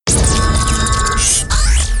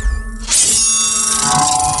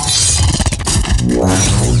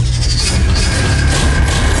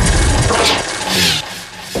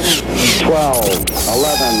11,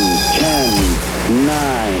 10,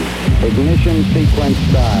 9, ignition sequence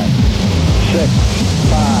start. 6,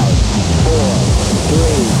 5, 4, 3,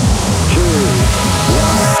 2,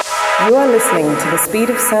 1. You are listening to the Speed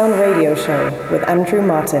of Sound radio show with Andrew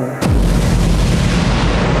Martin.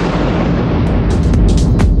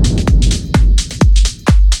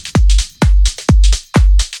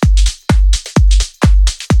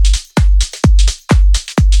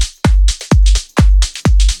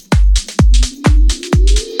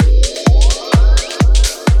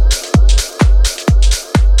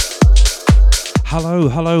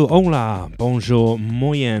 Hello, hola, bonjour,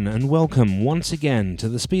 moyen, and welcome once again to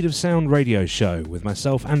the Speed of Sound radio show with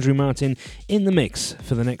myself, Andrew Martin, in the mix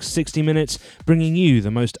for the next 60 minutes, bringing you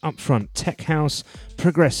the most upfront tech house,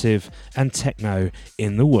 progressive, and techno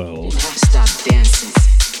in the world. Stop dancing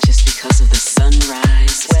just because of the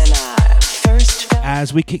sunrise. When I first felt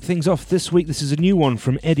As we kick things off this week, this is a new one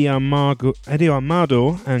from Eddie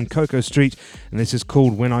Armado and Coco Street, and this is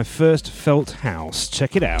called When I First Felt House.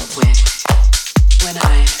 Check it out. When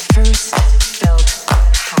I first felt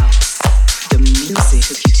house, the music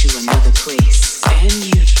took you to another place, and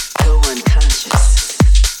you go unconscious,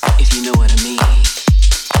 if you know what I mean.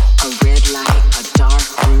 A red light, a dark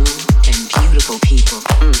room, and beautiful people.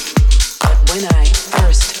 But when I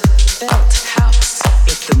first felt house,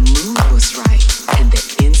 if the mood was right and the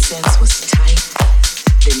incense was tight,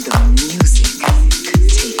 then the music could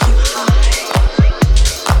take you high.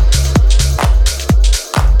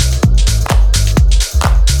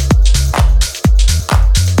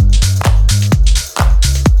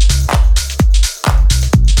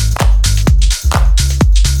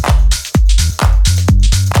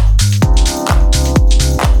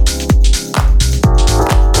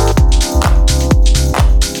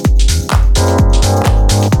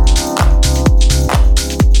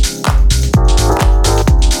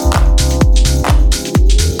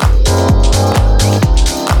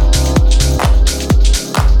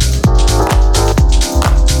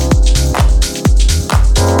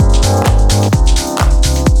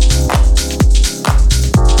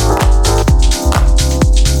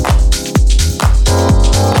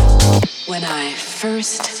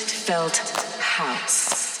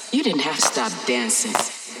 You didn't have to stop dancing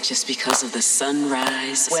just because of the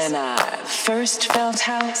sunrise. When I first felt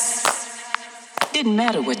house, didn't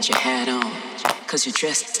matter what you had on, cause you're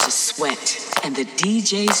dressed to sweat, and the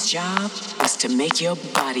DJ's job was to make your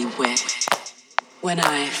body wet. When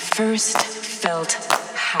I first felt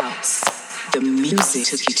house, the music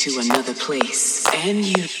took you to another place, and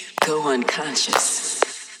you go unconscious,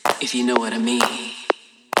 if you know what I mean.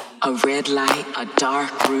 A red light, a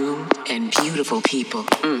dark room, and beautiful people.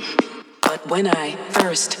 But when I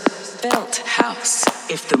first felt house,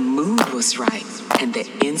 if the mood was right and the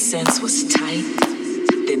incense was tight,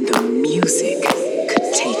 then the music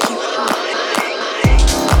could take you high.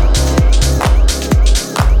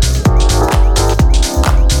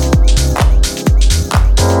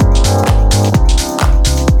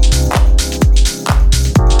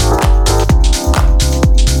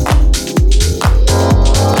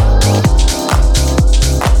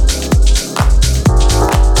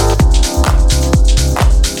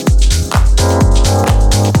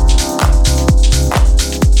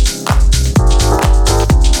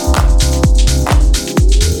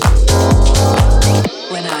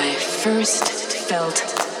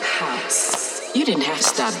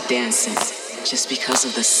 Dancing just because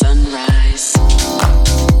of the sunrise.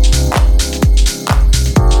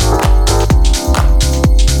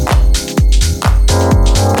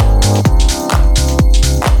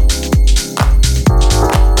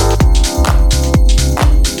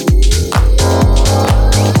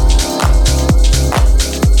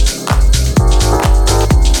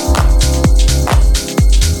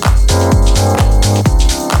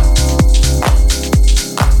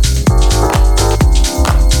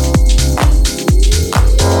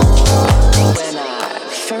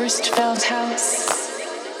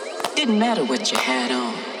 What you had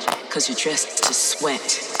on, cause you're dressed to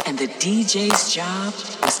sweat, and the DJ's job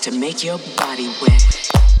was to make your body wet.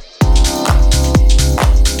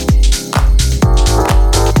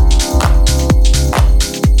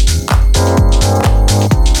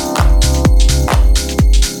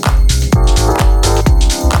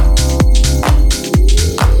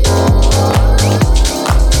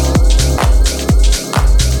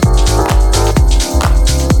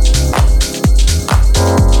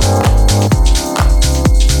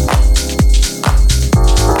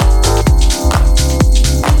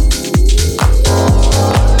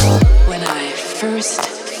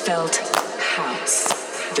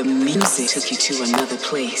 Took you to another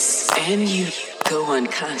place, and you go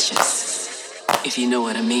unconscious, if you know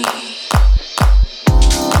what I mean.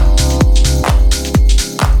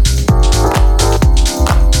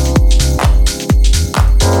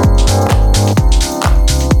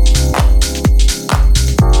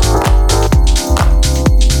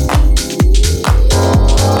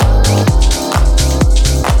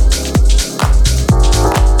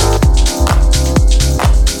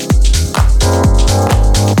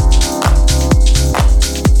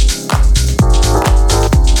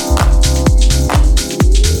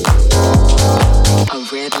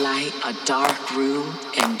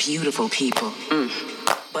 Beautiful people.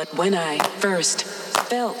 But when I first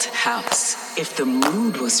felt house, if the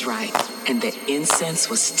mood was right and the incense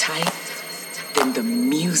was tight, then the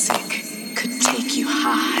music could take you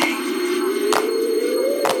high.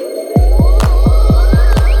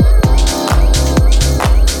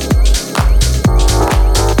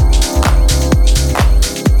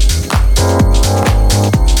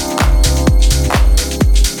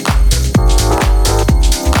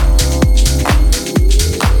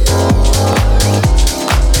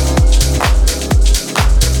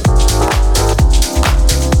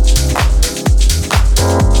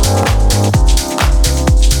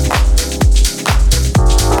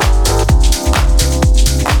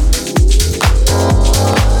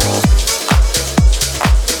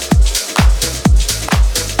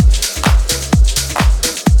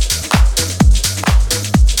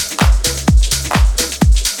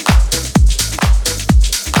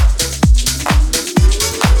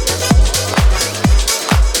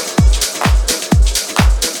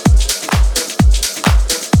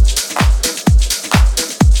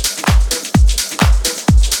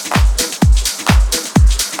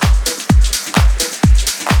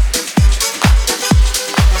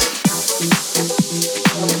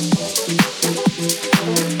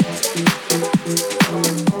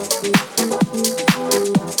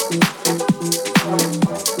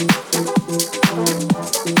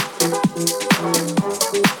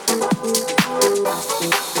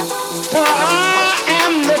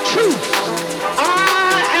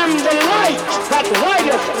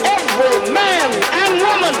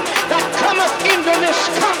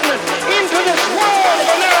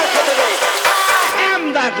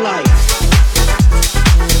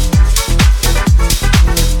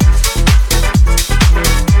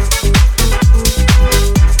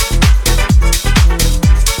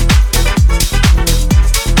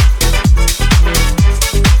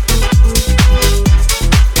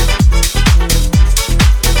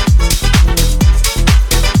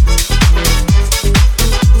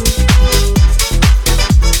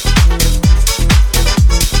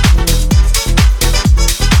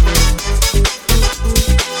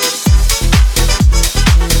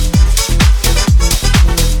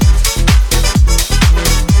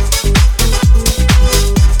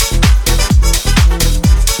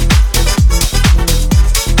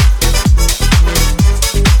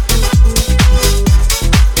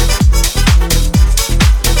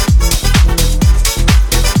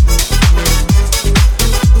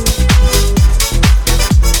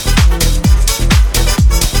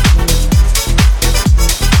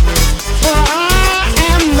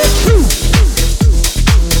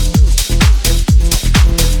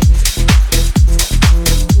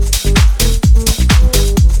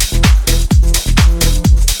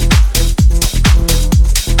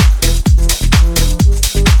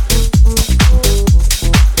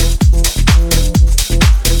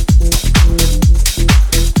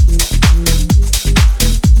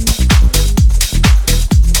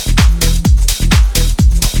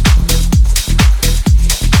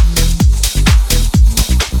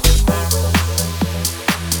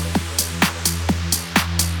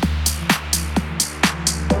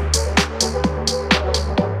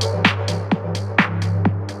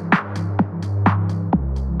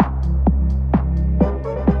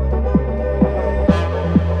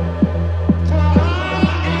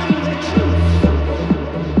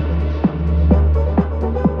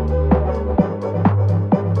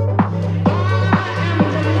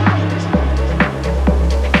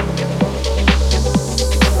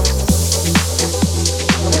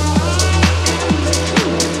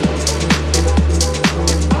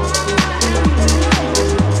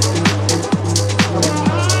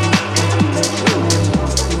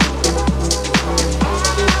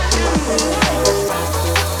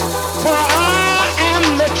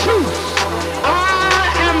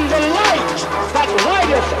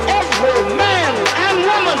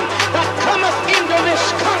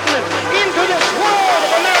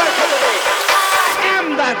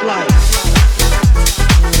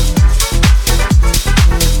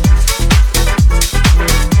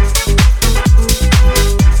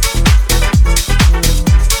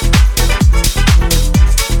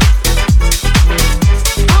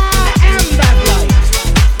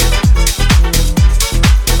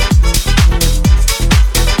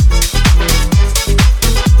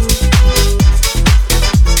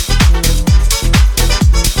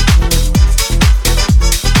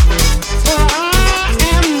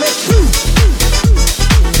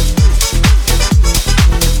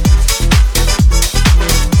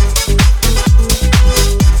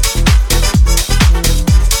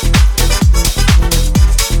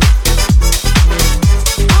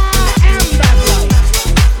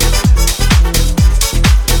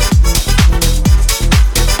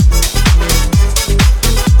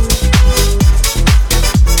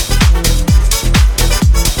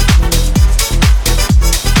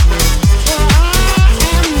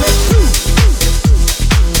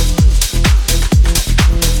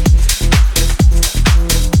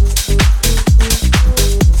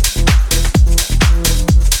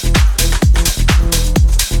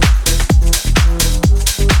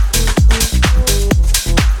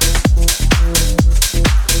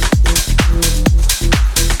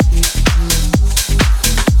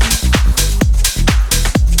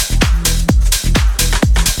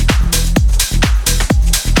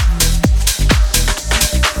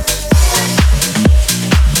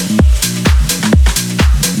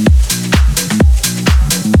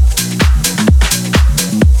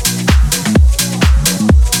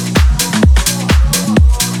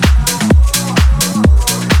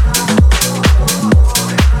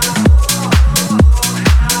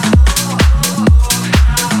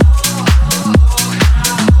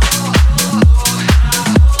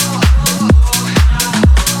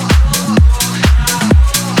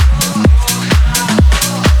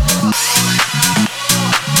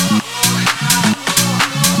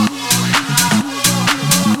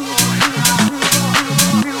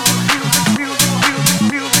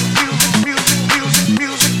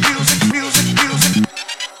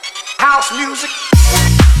 House music.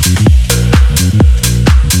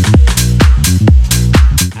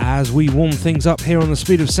 As we warm things up here on the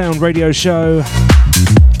Speed of Sound radio show,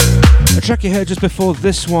 a track you heard just before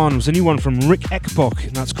this one was a new one from Rick Ekbok,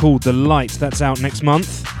 and that's called The Light. That's out next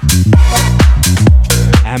month.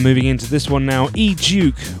 And moving into this one now, E.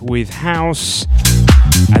 Duke with House.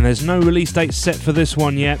 And there's no release date set for this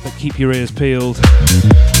one yet, but keep your ears peeled.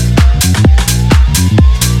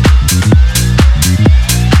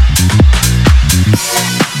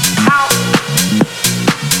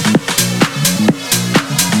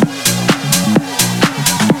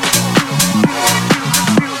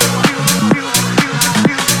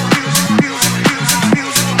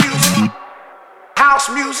 House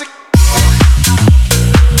music.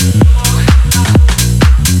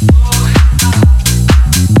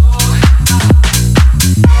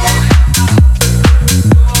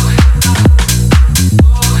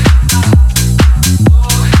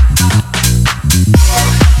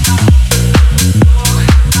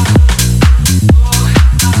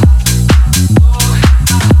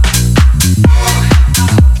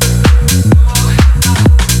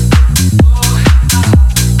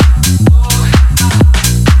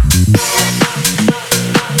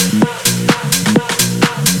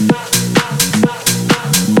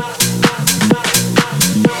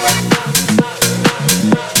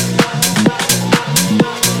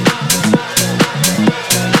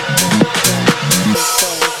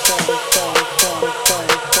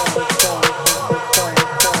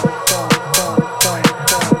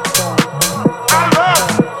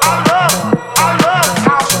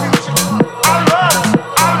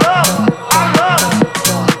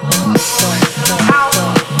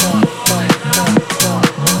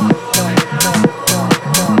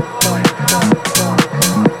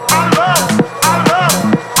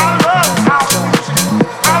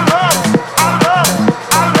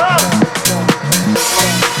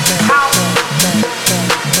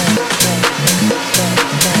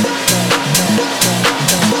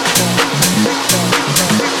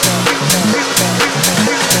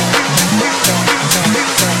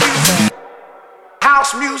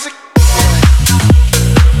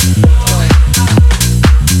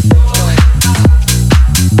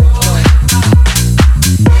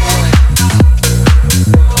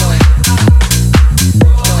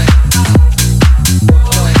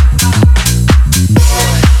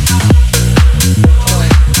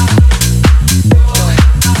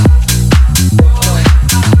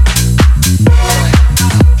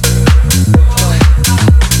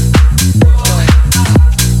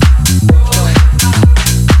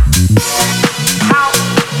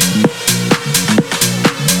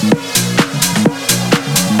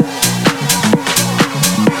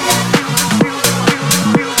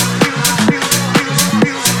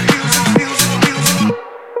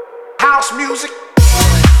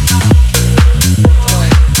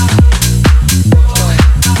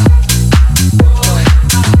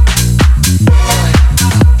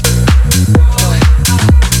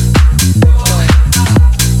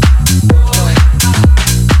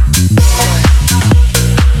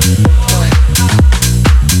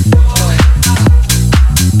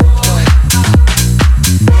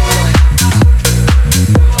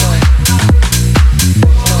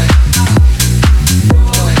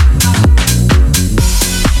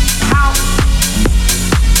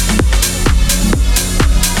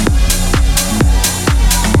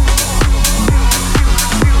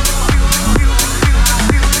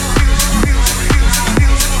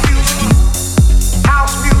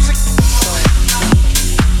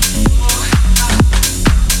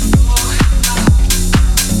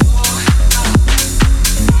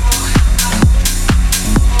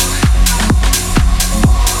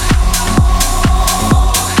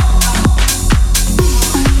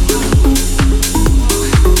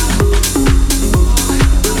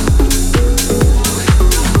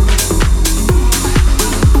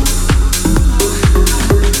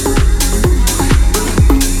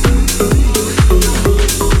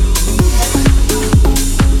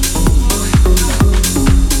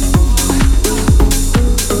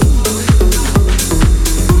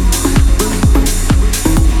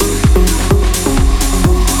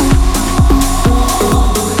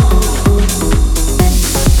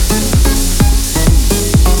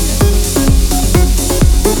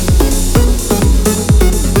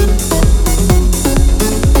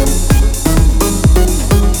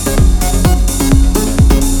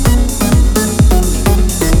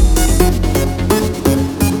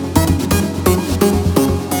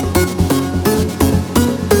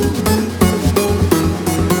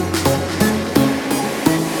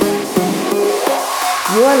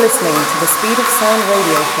 listening to the Speed of Sound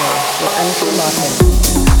radio show with Andrew Martin.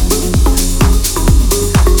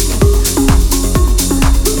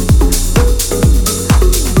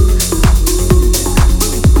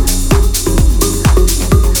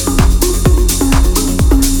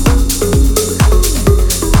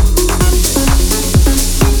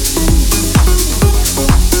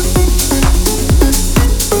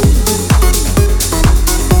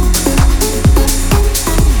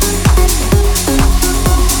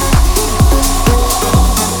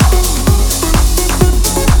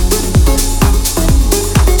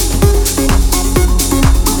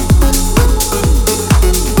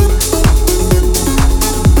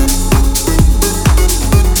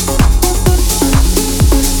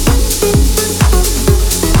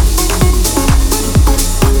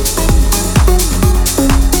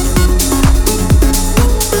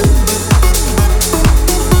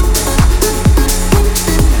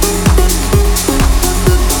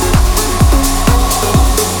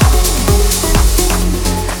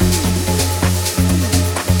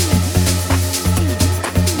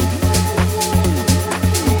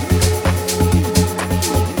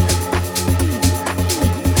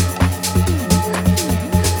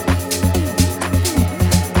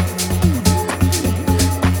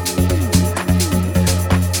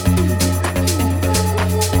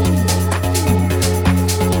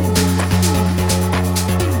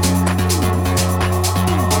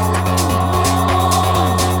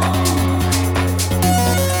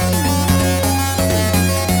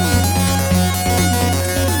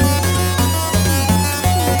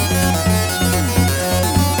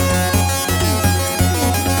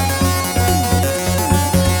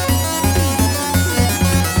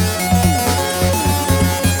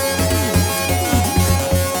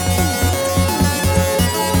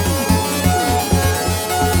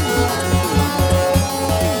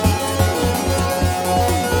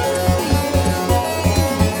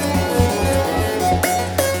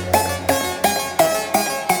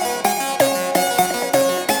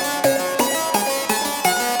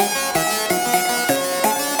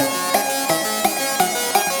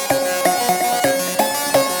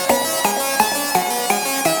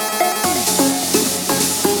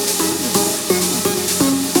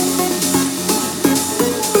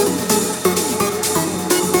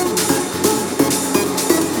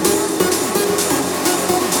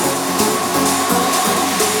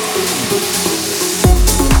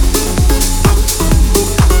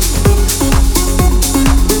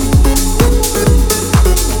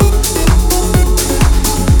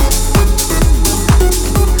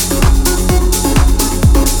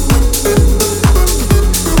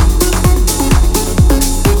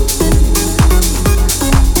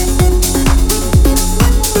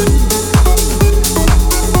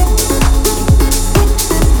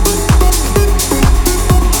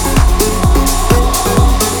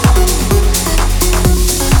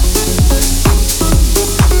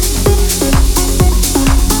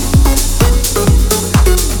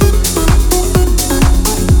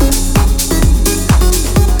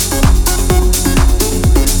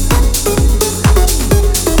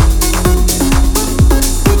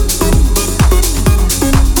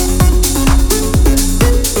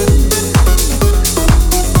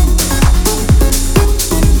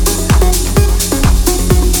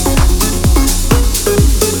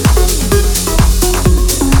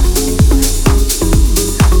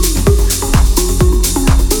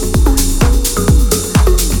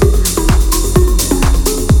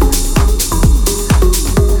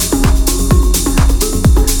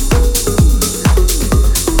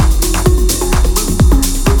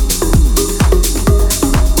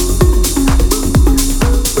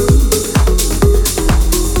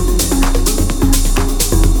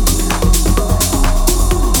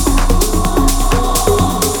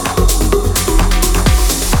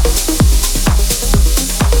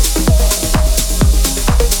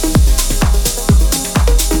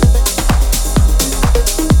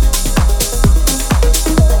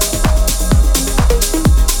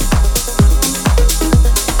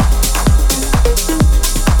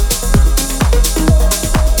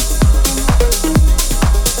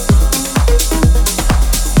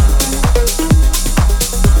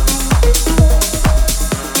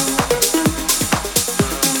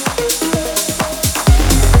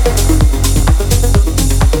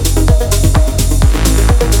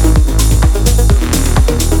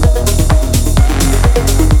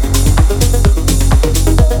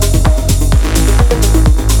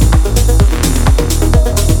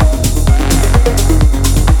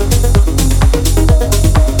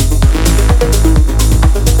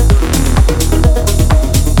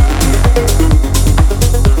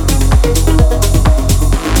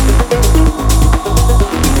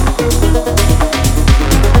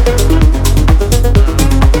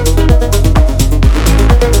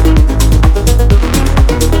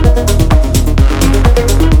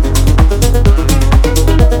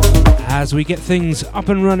 as we get things up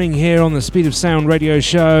and running here on the Speed of Sound radio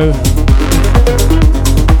show.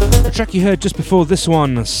 The track you heard just before this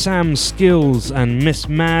one, Sam Skills and Miss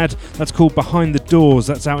Mad, that's called Behind the Doors.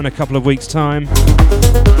 That's out in a couple of weeks' time.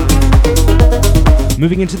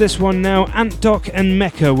 Moving into this one now, Ant Doc and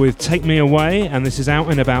Mecca with Take Me Away, and this is out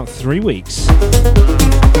in about 3 weeks.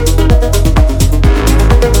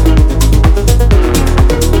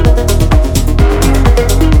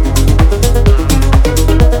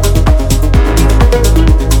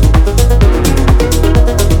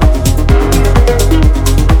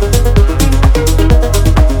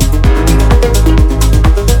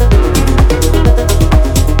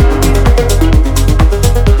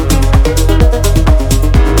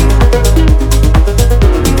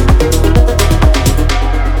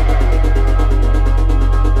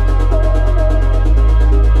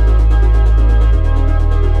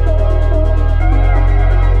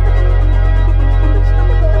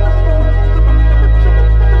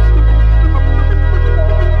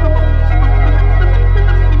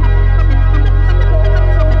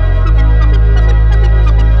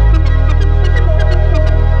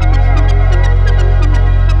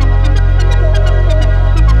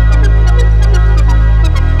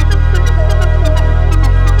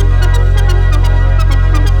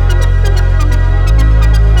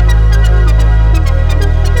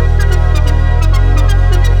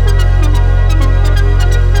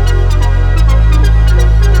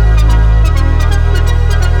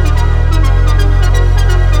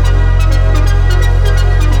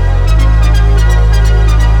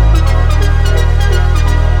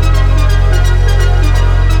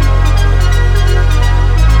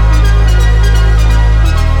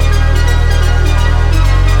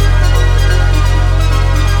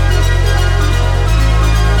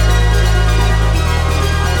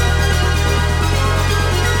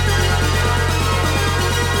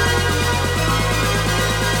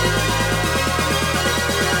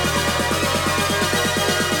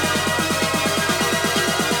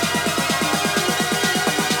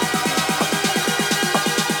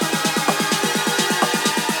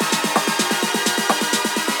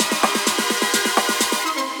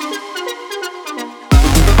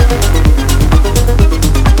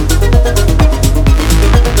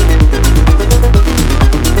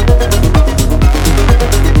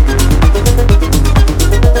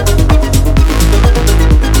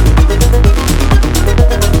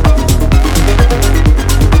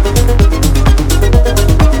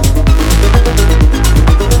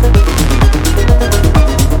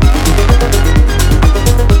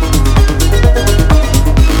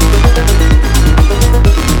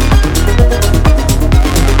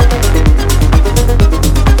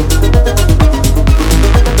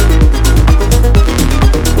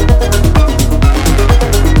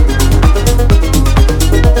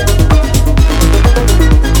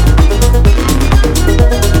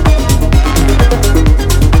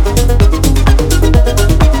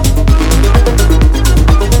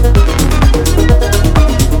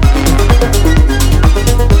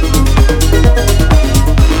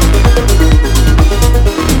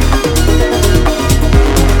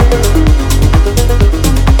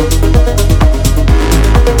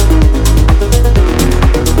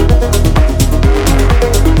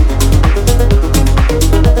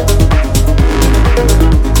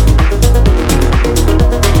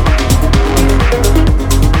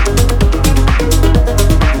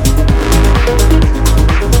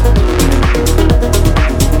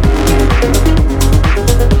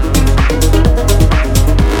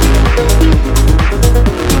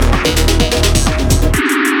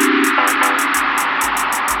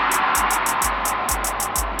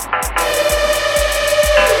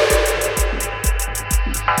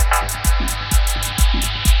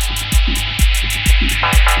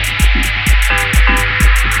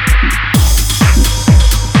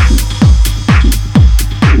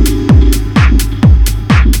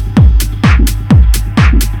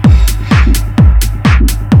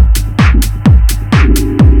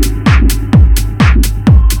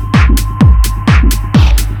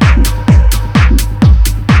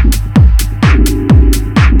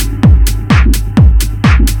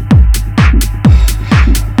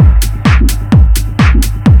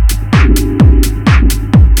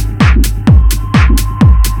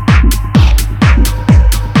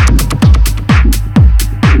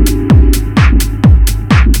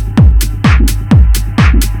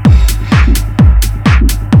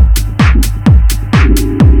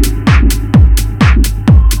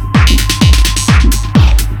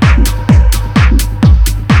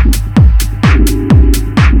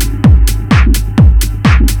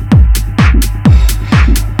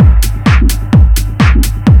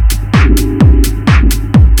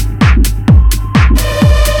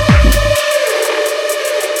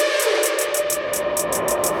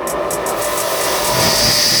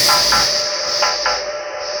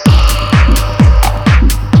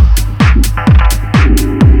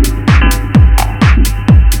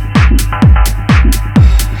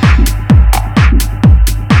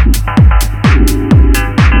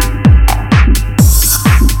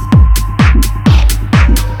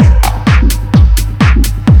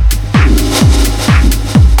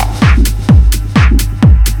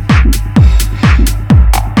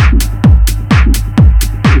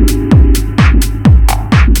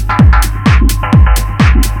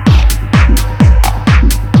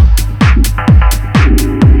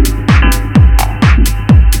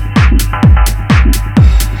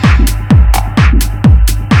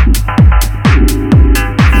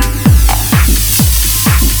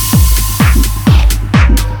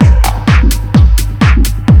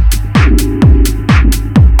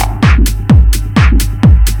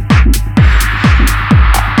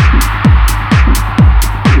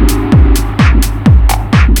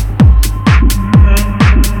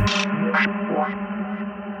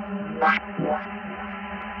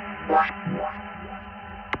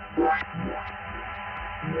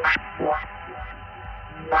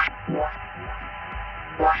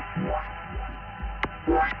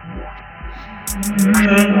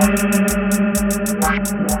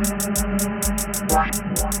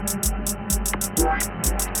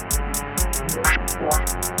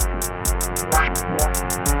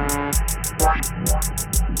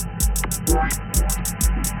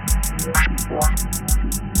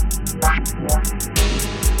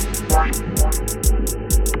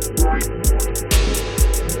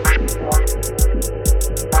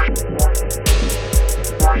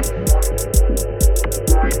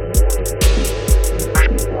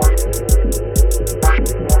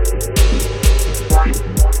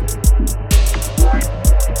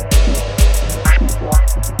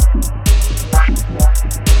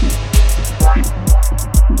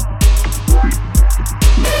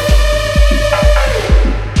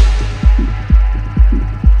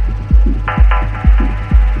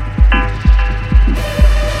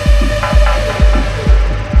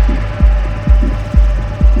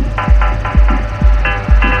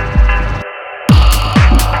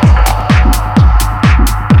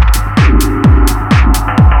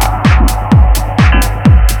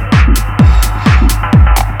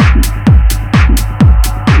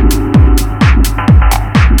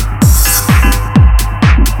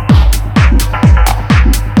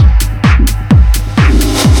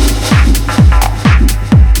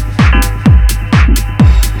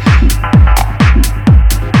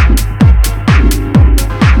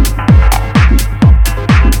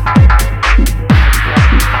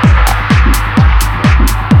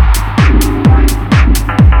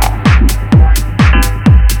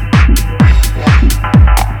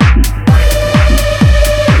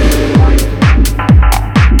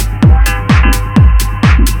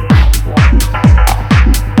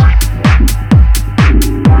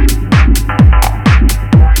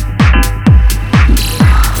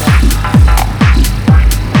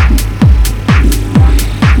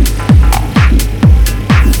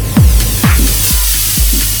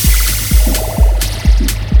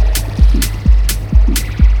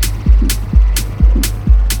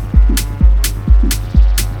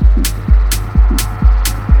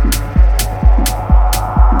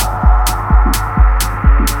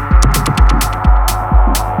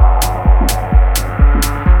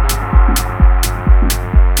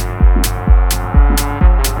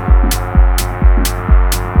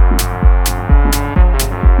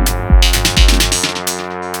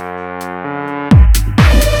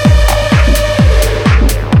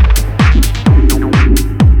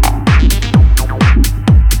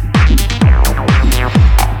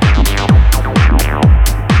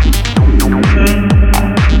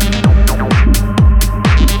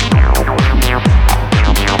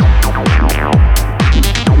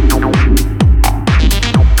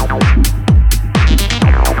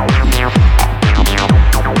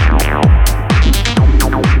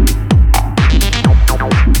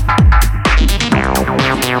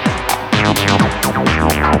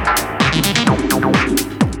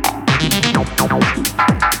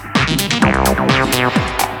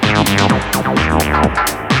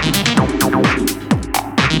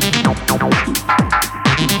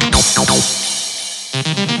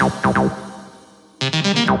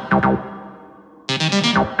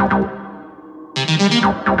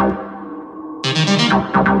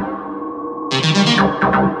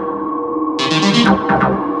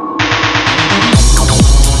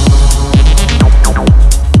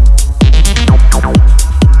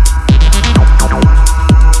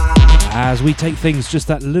 As we take things just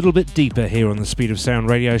that little bit deeper here on the Speed of Sound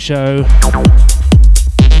radio show.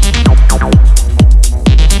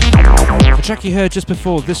 The track you heard just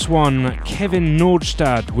before this one, Kevin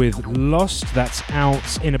Nordstad with Lost, that's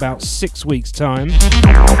out in about 6 weeks' time.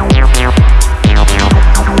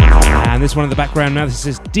 And this one in the background now, this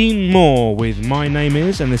is Dean Moore with My Name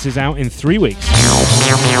Is, and this is out in 3 weeks.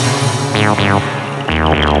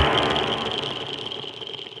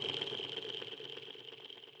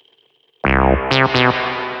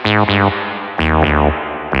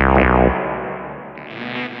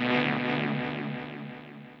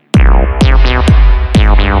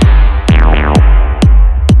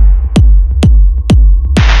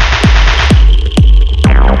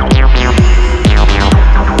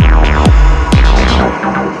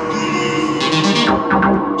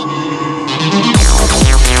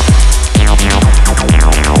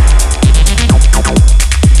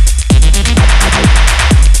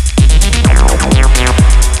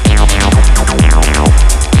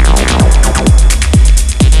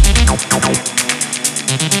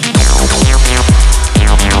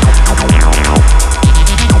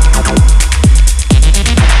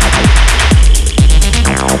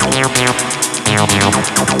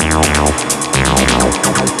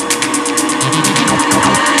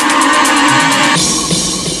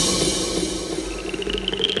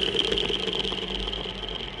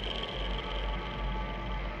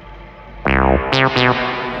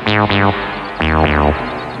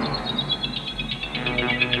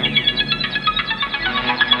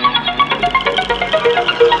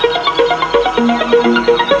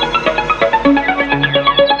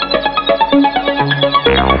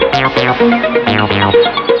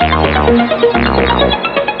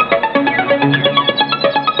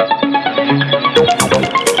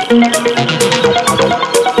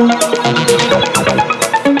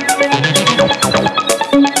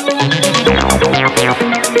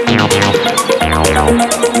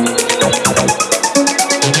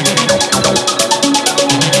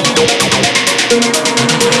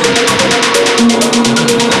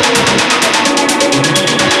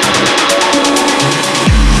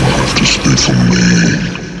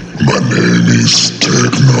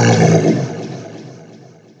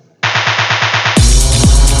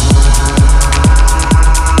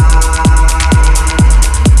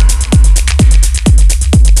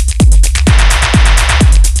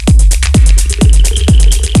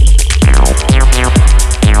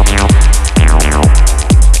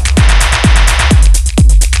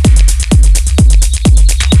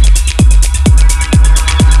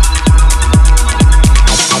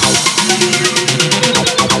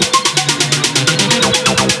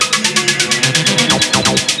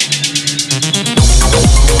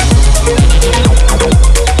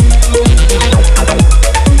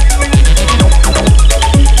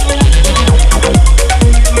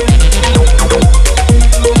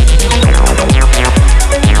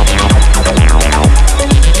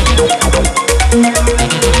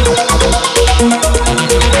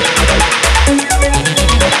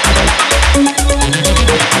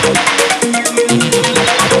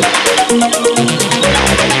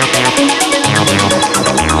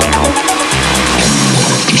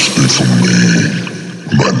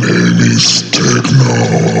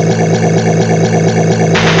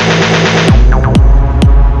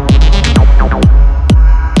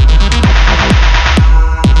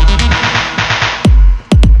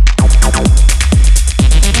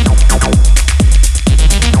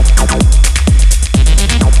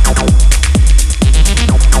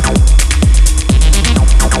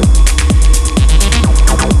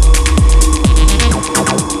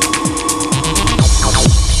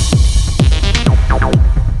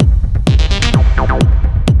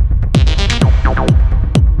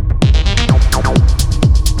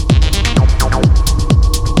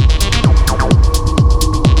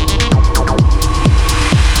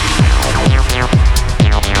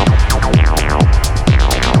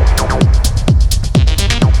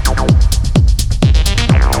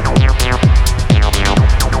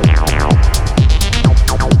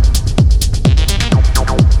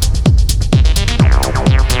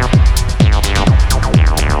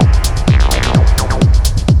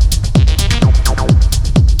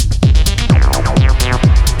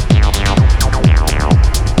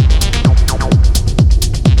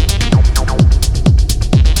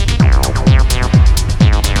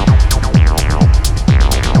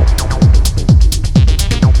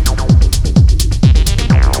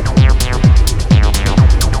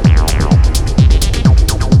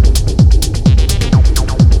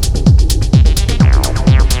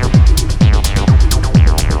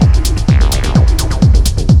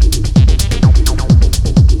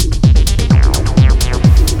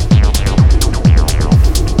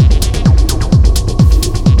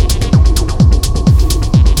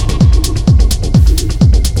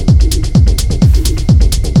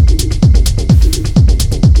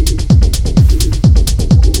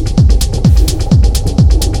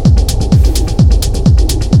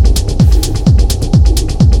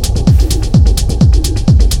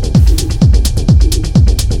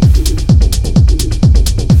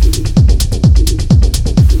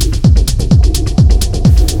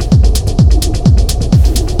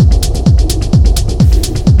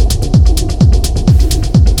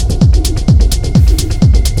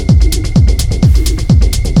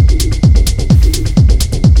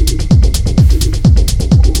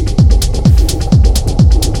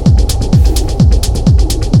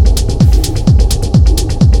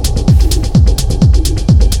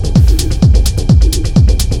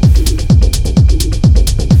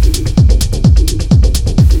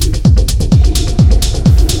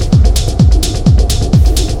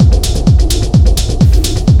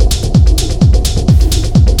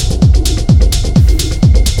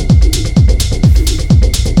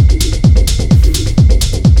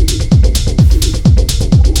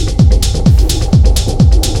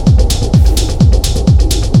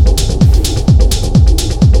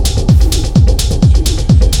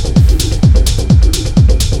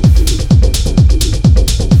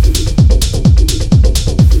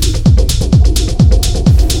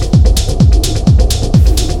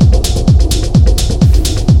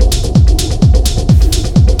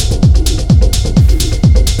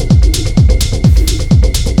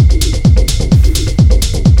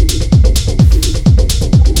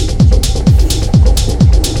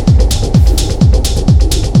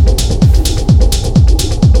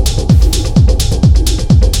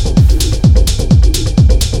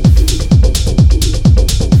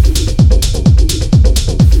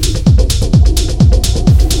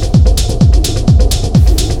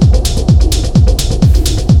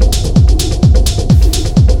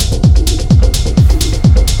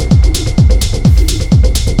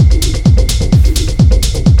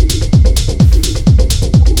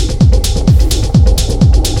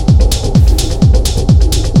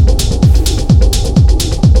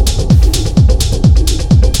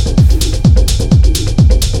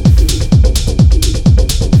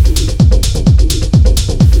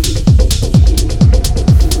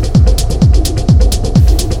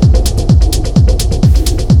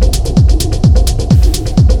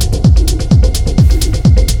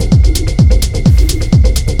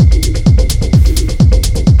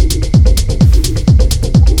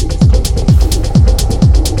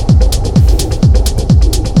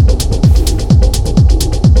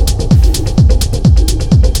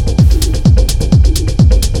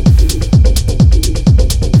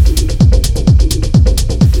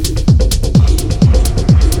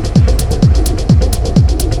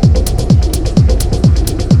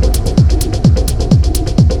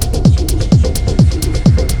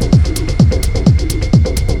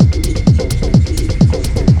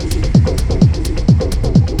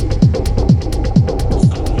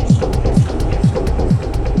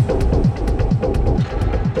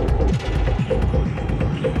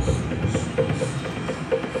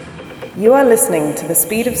 are listening to the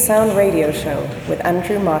Speed of Sound radio show with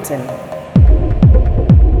Andrew Martin.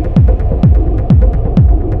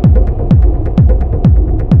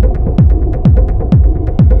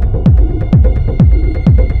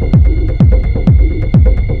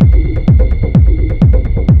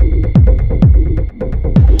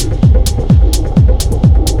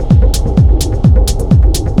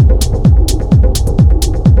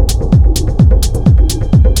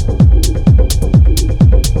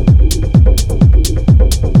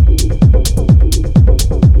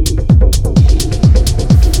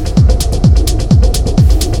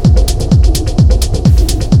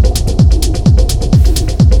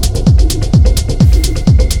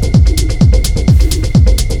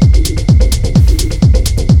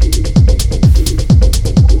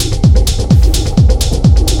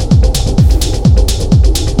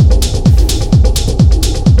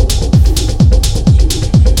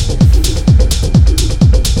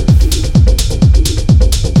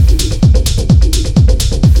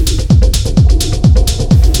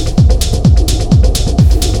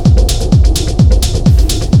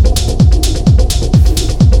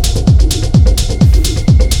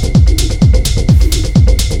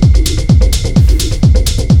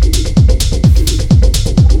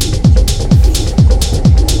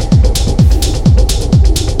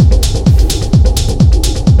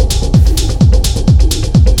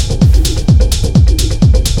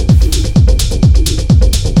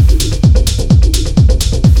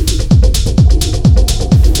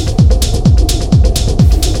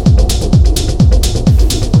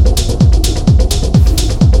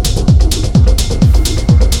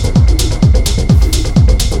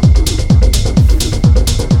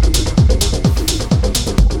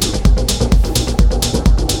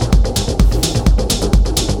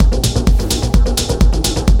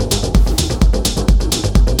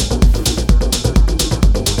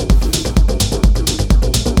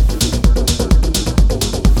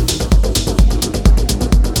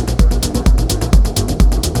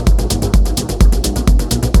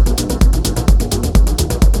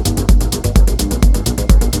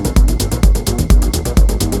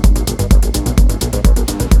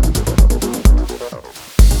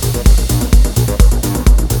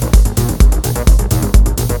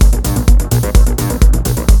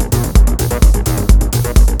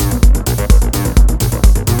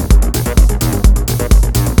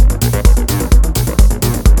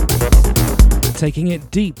 Taking it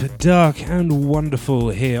deep, dark and wonderful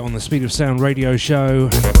here on the Speed of Sound radio show.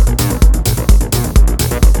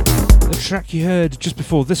 The track you heard just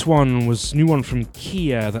before this one was a new one from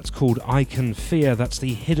Kia that's called I Can Fear. That's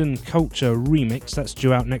the Hidden Culture remix that's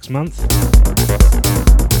due out next month.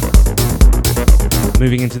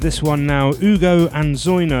 Moving into this one now, Ugo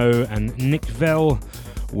Anzoino and Nick Vell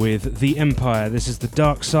with The Empire. This is the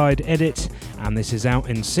Dark Side edit and this is out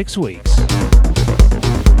in 6 weeks.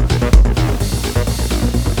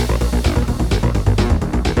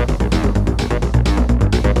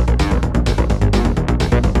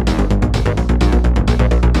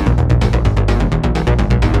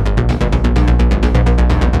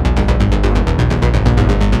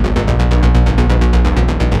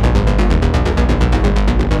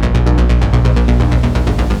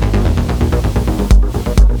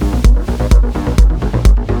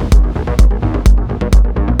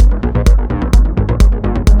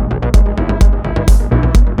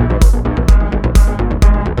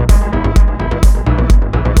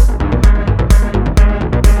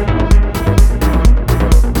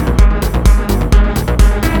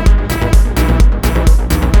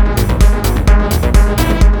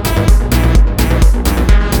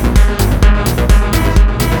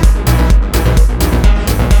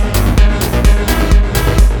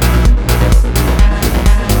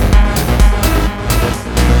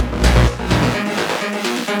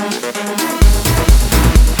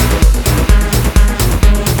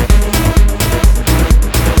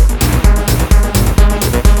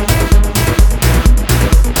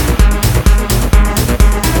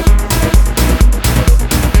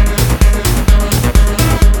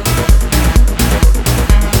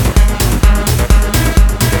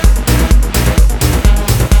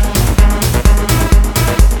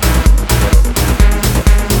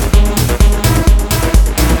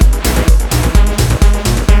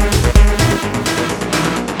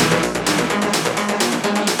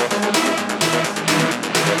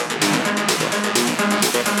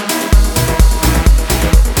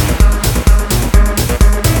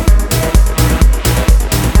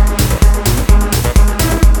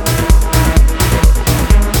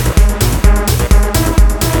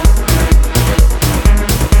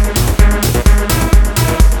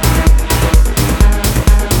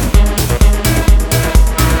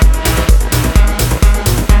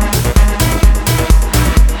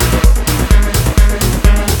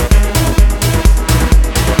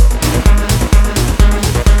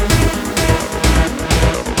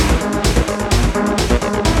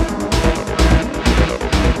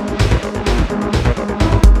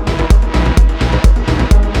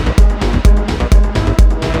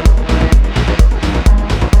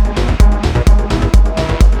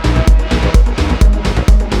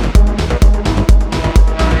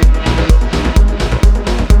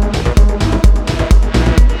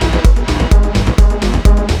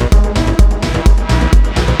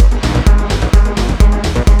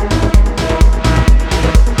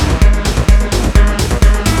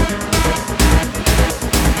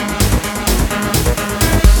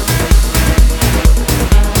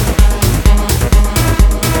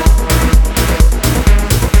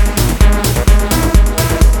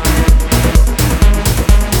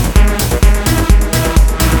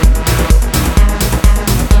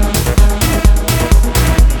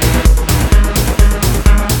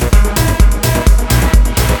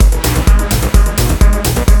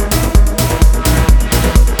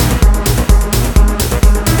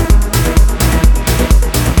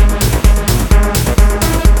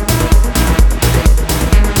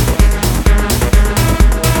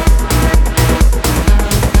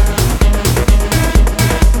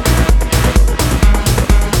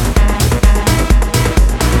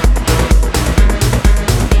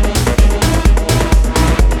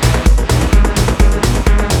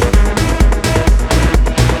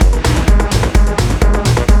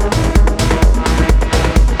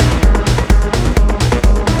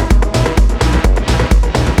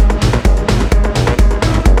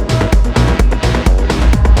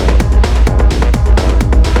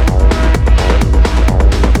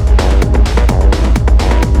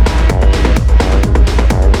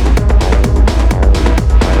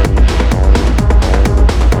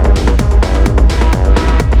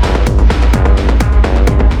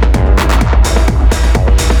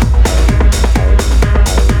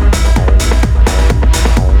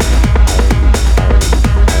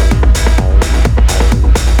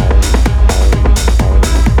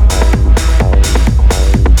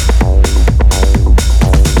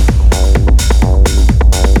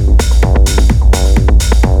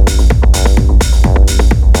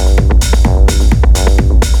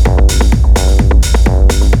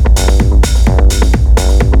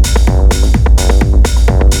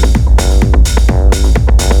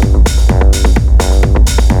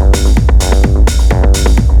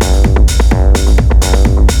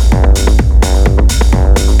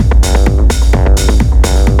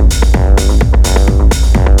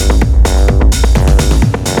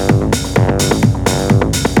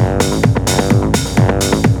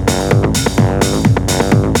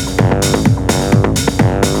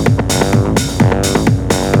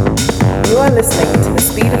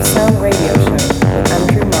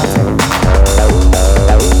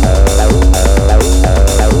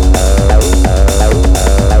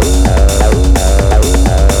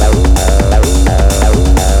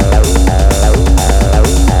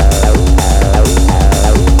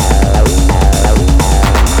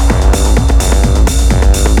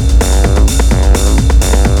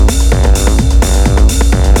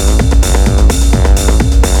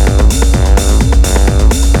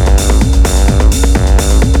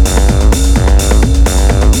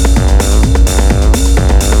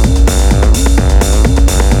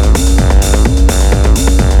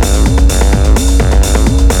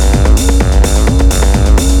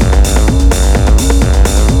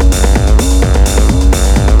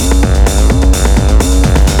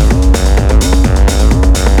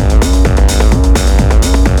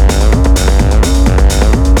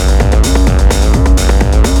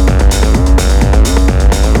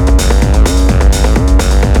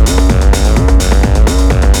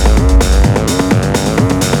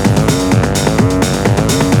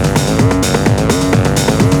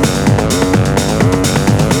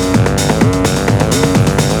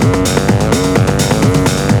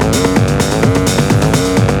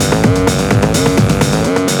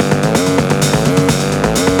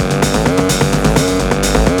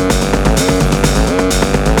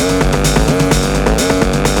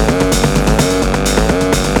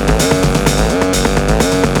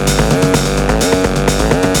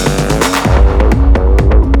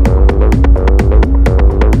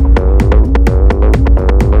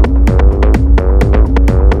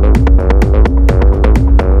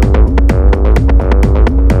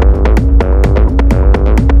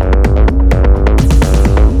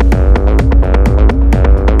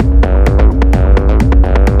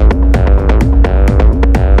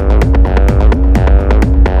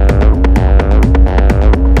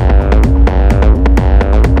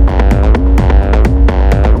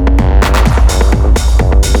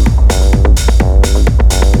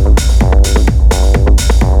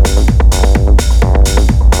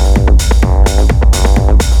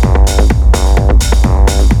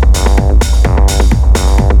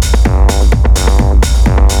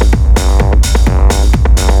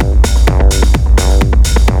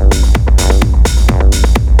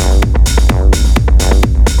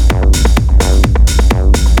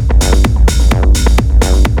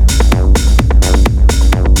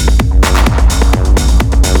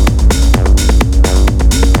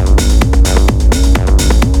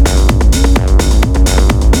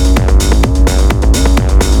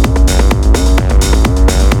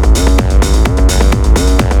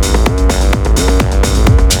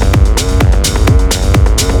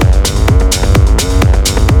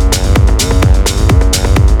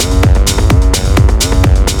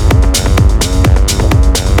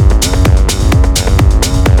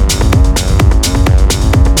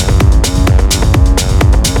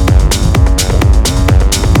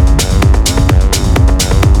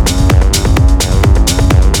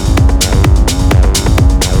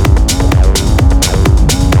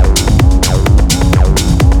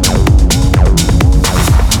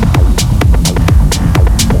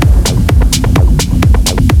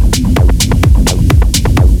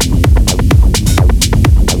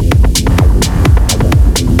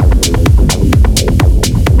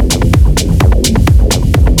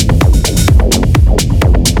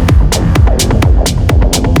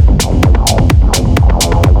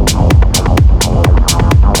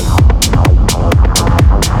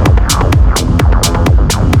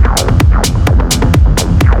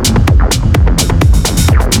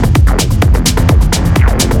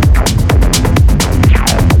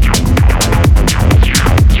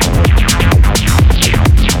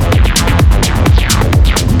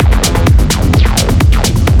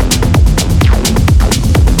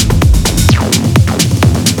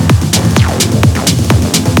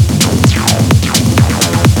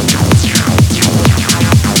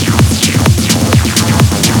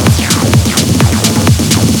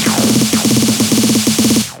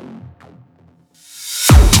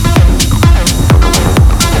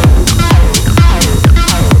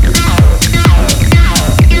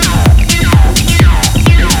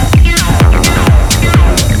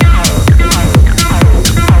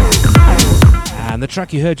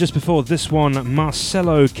 track you heard just before this one,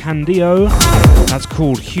 Marcelo Candio. That's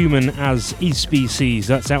called Human as E-Species.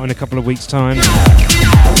 That's out in a couple of weeks' time.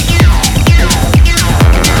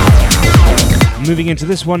 Moving into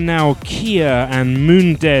this one now, Kia and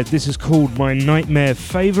Moondead. This is called My Nightmare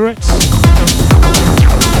Favourite.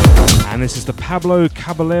 And this is the Pablo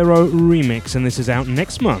Caballero remix, and this is out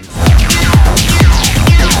next month.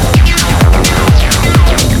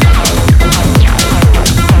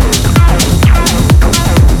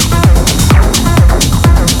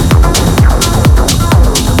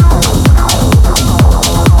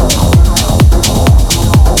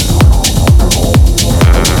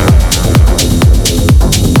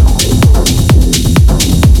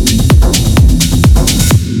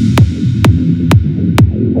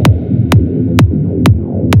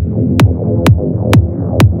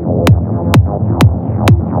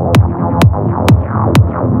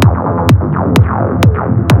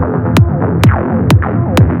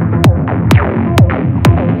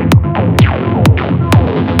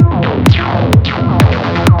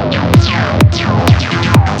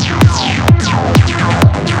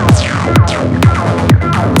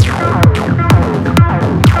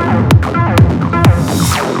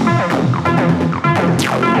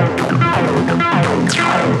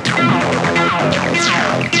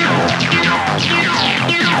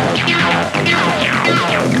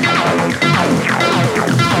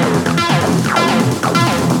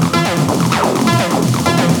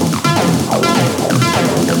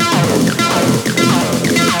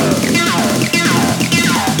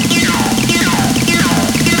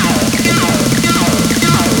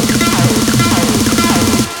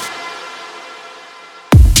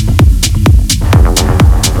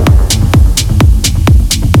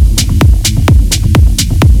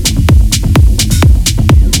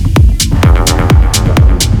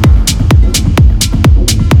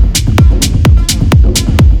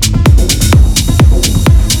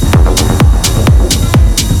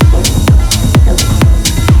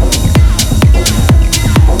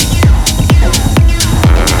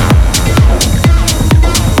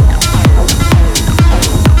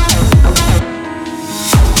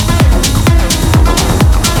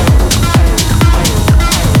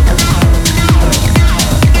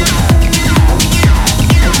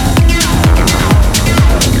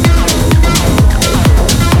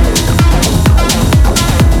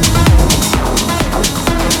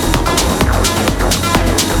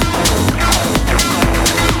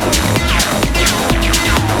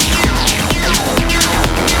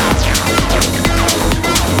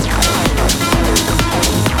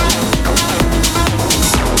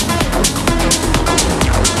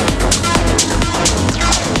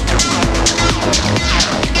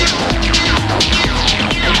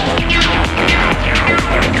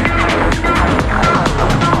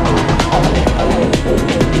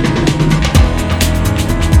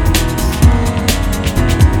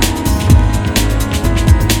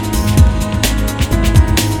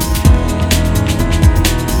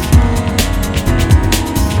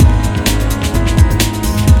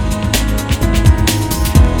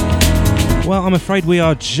 Well, I'm afraid we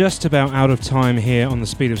are just about out of time here on the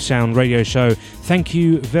Speed of Sound radio show. Thank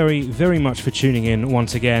you very, very much for tuning in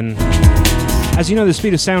once again. As you know, the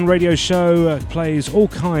Speed of Sound radio show plays all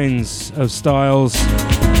kinds of styles,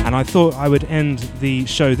 and I thought I would end the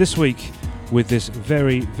show this week with this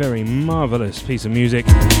very, very marvellous piece of music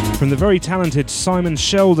from the very talented Simon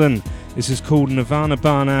Sheldon. This is called Nirvana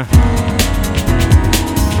Bana.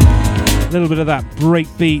 A little bit of that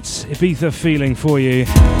breakbeat Ibiza feeling for you.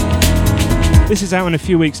 This is out in a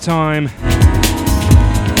few weeks' time.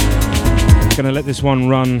 Gonna let this one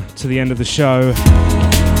run to the end of the show.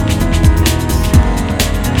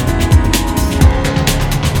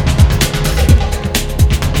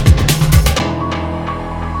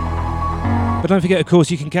 But don't forget, of course,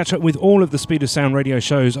 you can catch up with all of the Speed of Sound radio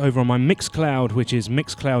shows over on my Mixcloud, which is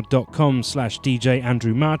mixcloud.com/DJ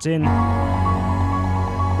Andrew Martin,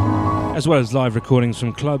 as well as live recordings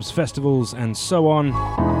from clubs, festivals, and so on.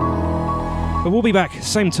 But we'll be back,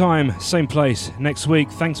 same time, same place, next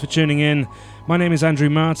week. Thanks for tuning in. My name is Andrew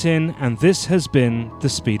Martin, and this has been The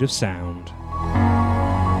Speed of Sound.